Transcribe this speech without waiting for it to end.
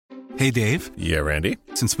Hey, Dave. Yeah, Randy?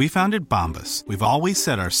 Since we founded Bombas, we've always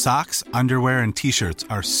said our socks, underwear, and T-shirts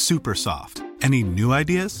are super soft. Any new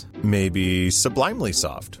ideas? Maybe sublimely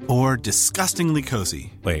soft. Or disgustingly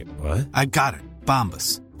cozy. Wait, what? I got it.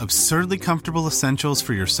 Bombas. Absurdly comfortable essentials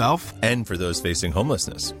for yourself and for those facing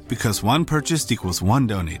homelessness. Because one purchased equals one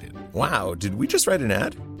donated. Wow, did we just write an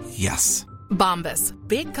ad? Yes. Bombas.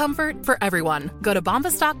 Big comfort for everyone. Go to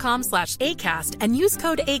bombas.com/ACAST and use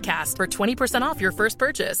code ACAST for 20% off your first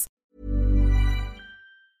purchase.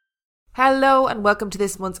 Hello and welcome to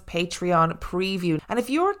this month's Patreon preview. And if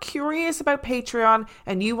you're curious about Patreon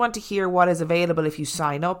and you want to hear what is available if you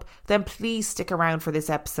sign up, then please stick around for this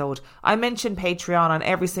episode. I mention Patreon on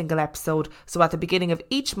every single episode, so at the beginning of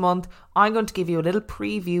each month, I'm going to give you a little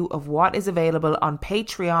preview of what is available on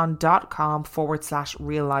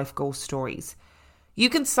patreon.com/real life ghost stories. You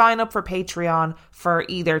can sign up for Patreon for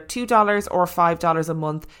either $2 or $5 a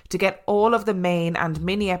month to get all of the main and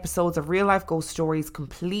mini episodes of Real Life Ghost Stories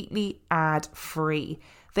completely ad-free.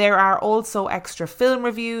 There are also extra film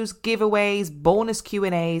reviews, giveaways, bonus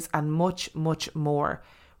Q&As and much, much more.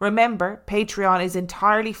 Remember, Patreon is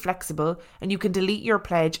entirely flexible and you can delete your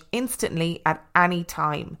pledge instantly at any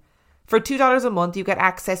time. For $2 a month, you get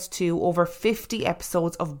access to over 50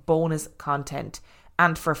 episodes of bonus content.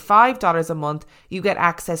 And for $5 a month, you get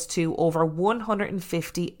access to over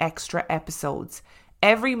 150 extra episodes.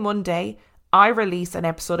 Every Monday, I release an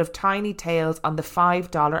episode of Tiny Tales on the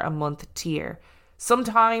 $5 a month tier.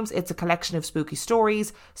 Sometimes it's a collection of spooky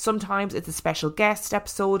stories, sometimes it's a special guest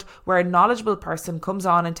episode where a knowledgeable person comes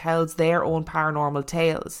on and tells their own paranormal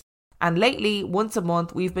tales. And lately, once a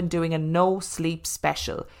month, we've been doing a no sleep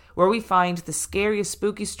special, where we find the scariest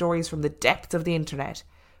spooky stories from the depths of the internet.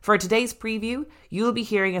 For today's preview, you'll be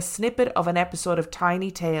hearing a snippet of an episode of Tiny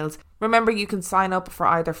Tales. Remember, you can sign up for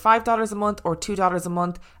either $5 a month or $2 a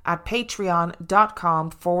month at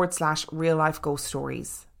patreon.com/real life ghost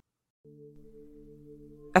stories.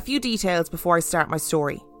 A few details before I start my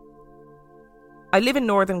story. I live in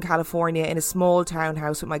Northern California in a small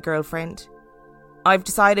townhouse with my girlfriend. I've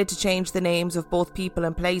decided to change the names of both people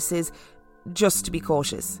and places just to be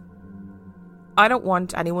cautious. I don't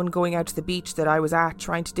want anyone going out to the beach that I was at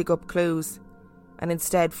trying to dig up clues and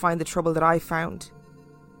instead find the trouble that I found.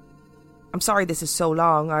 I'm sorry this is so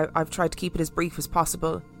long. I've tried to keep it as brief as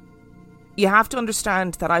possible. You have to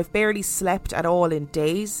understand that I've barely slept at all in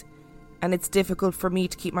days, and it's difficult for me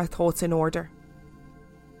to keep my thoughts in order.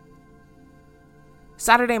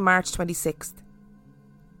 Saturday, March 26th.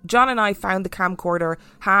 John and I found the camcorder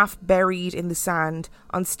half buried in the sand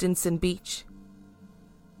on Stinson Beach.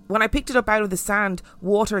 When I picked it up out of the sand,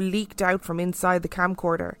 water leaked out from inside the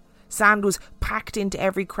camcorder. Sand was packed into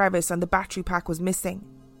every crevice and the battery pack was missing.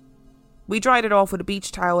 We dried it off with a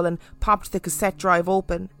beach towel and popped the cassette drive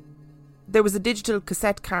open. There was a digital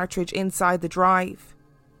cassette cartridge inside the drive.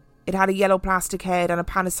 It had a yellow plastic head and a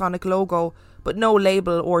Panasonic logo, but no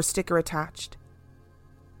label or sticker attached.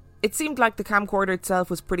 It seemed like the camcorder itself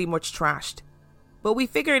was pretty much trashed, but we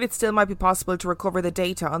figured it still might be possible to recover the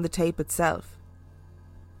data on the tape itself.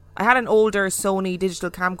 I had an older Sony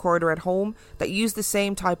digital camcorder at home that used the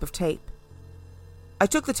same type of tape. I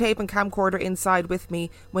took the tape and camcorder inside with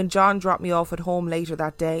me when John dropped me off at home later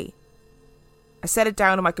that day. I set it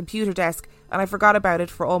down on my computer desk and I forgot about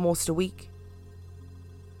it for almost a week.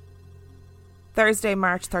 Thursday,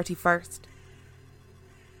 March 31st.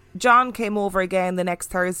 John came over again the next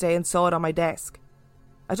Thursday and saw it on my desk.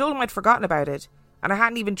 I told him I'd forgotten about it and I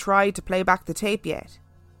hadn't even tried to play back the tape yet.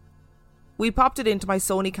 We popped it into my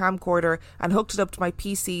Sony camcorder and hooked it up to my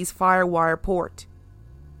PC's FireWire port.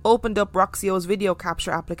 Opened up Roxio's video capture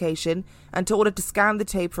application and told it to scan the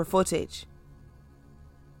tape for footage.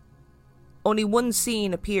 Only one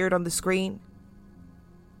scene appeared on the screen.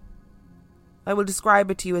 I will describe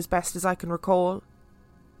it to you as best as I can recall.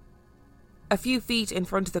 A few feet in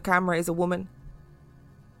front of the camera is a woman.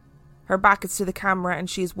 Her back is to the camera and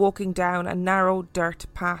she is walking down a narrow dirt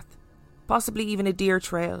path, possibly even a deer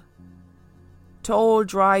trail. Tall,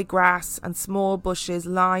 dry grass and small bushes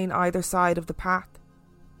line either side of the path.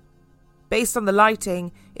 Based on the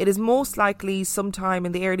lighting, it is most likely sometime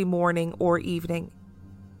in the early morning or evening.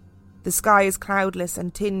 The sky is cloudless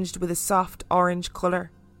and tinged with a soft orange colour.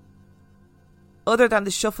 Other than the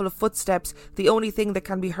shuffle of footsteps, the only thing that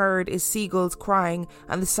can be heard is seagulls crying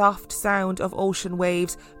and the soft sound of ocean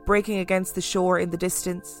waves breaking against the shore in the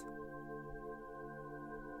distance.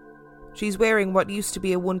 She's wearing what used to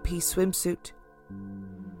be a one-piece swimsuit.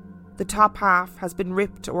 The top half has been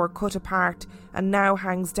ripped or cut apart and now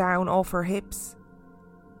hangs down off her hips.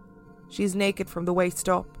 She's naked from the waist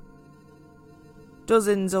up.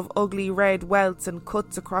 Dozens of ugly red welts and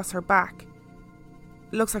cuts across her back.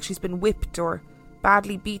 It looks like she's been whipped or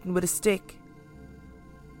badly beaten with a stick.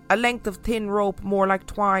 A length of thin rope, more like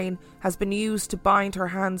twine, has been used to bind her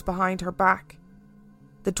hands behind her back.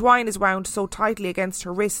 The twine is wound so tightly against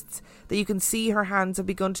her wrists that you can see her hands have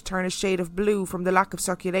begun to turn a shade of blue from the lack of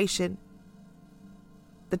circulation.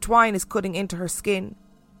 The twine is cutting into her skin,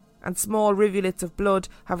 and small rivulets of blood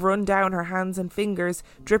have run down her hands and fingers,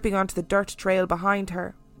 dripping onto the dirt trail behind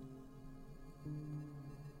her.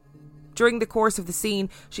 During the course of the scene,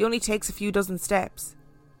 she only takes a few dozen steps.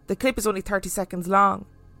 The clip is only 30 seconds long.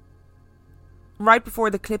 Right before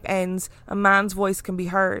the clip ends, a man's voice can be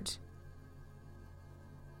heard.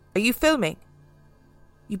 "Are you filming?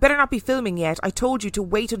 You better not be filming yet. I told you to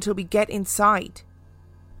wait until we get inside."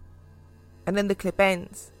 And then the clip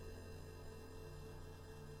ends.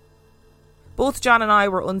 Both John and I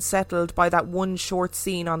were unsettled by that one short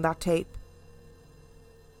scene on that tape.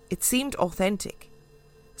 It seemed authentic.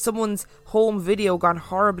 Someone's home video gone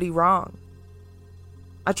horribly wrong.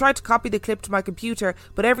 I tried to copy the clip to my computer,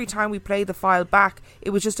 but every time we played the file back,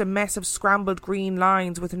 it was just a mess of scrambled green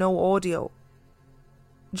lines with no audio.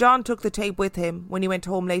 John took the tape with him when he went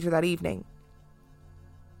home later that evening.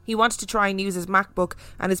 He wanted to try and use his MacBook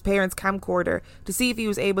and his parents' camcorder to see if he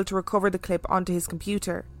was able to recover the clip onto his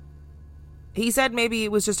computer. He said maybe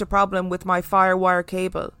it was just a problem with my FireWire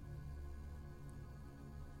cable.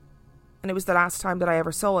 And it was the last time that I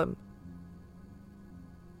ever saw him.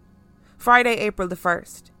 Friday, April the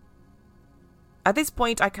 1st. At this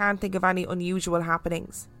point, I can't think of any unusual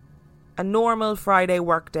happenings. A normal Friday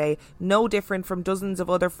workday, no different from dozens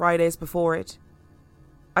of other Fridays before it.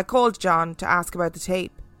 I called John to ask about the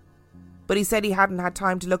tape, but he said he hadn't had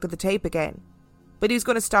time to look at the tape again, but he was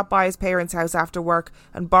going to stop by his parents' house after work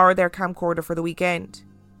and borrow their camcorder for the weekend.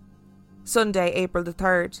 Sunday, April the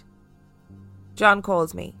 3rd. John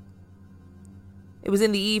calls me. It was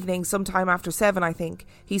in the evening, sometime after 7, I think.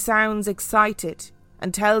 He sounds excited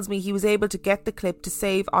and tells me he was able to get the clip to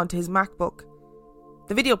save onto his MacBook.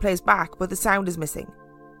 The video plays back, but the sound is missing.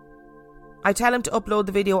 I tell him to upload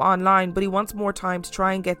the video online, but he wants more time to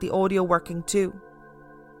try and get the audio working too.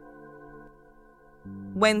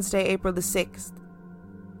 Wednesday, April the 6th.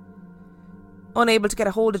 Unable to get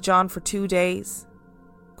a hold of John for 2 days.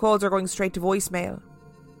 Calls are going straight to voicemail.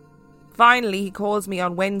 Finally, he calls me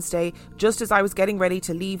on Wednesday, just as I was getting ready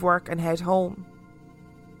to leave work and head home.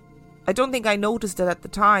 I don't think I noticed it at the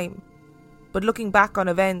time, but looking back on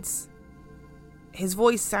events, his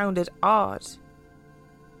voice sounded odd.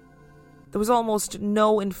 There was almost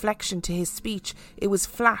no inflection to his speech. It was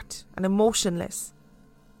flat and emotionless.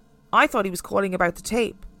 I thought he was calling about the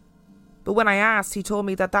tape, but when I asked, he told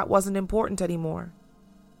me that that wasn't important anymore.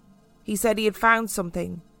 He said he had found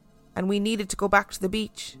something, and we needed to go back to the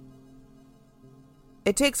beach.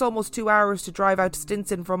 It takes almost 2 hours to drive out to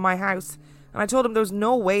Stinson from my house, and I told him there was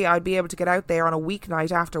no way I'd be able to get out there on a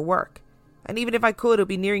weeknight after work, and even if I could, it would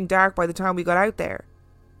be nearing dark by the time we got out there.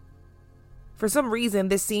 For some reason,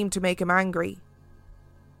 this seemed to make him angry.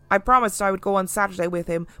 I promised I would go on Saturday with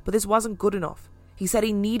him, but this wasn't good enough. He said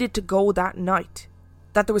he needed to go that night,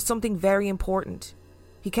 that there was something very important.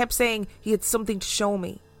 He kept saying he had something to show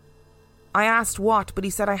me. I asked what, but he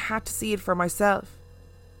said I had to see it for myself.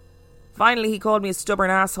 Finally, he called me a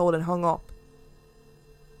stubborn asshole and hung up.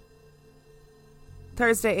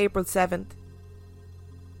 Thursday, April 7th.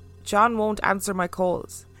 John won't answer my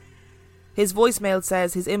calls. His voicemail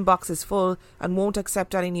says his inbox is full and won't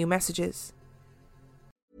accept any new messages.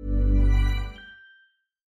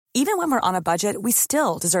 Even when we're on a budget, we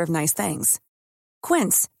still deserve nice things.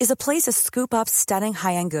 Quince is a place to scoop up stunning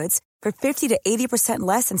high-end goods for 50 to 80%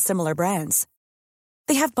 less than similar brands.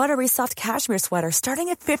 They have buttery soft cashmere sweaters starting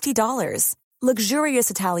at $50,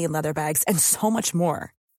 luxurious Italian leather bags, and so much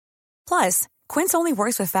more. Plus, Quince only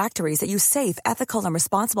works with factories that use safe, ethical, and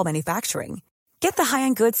responsible manufacturing. Get the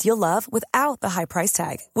high-end goods you'll love without the high price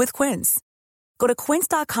tag with Quince. Go to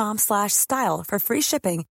quince.com/style for free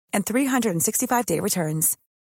shipping and 365-day returns.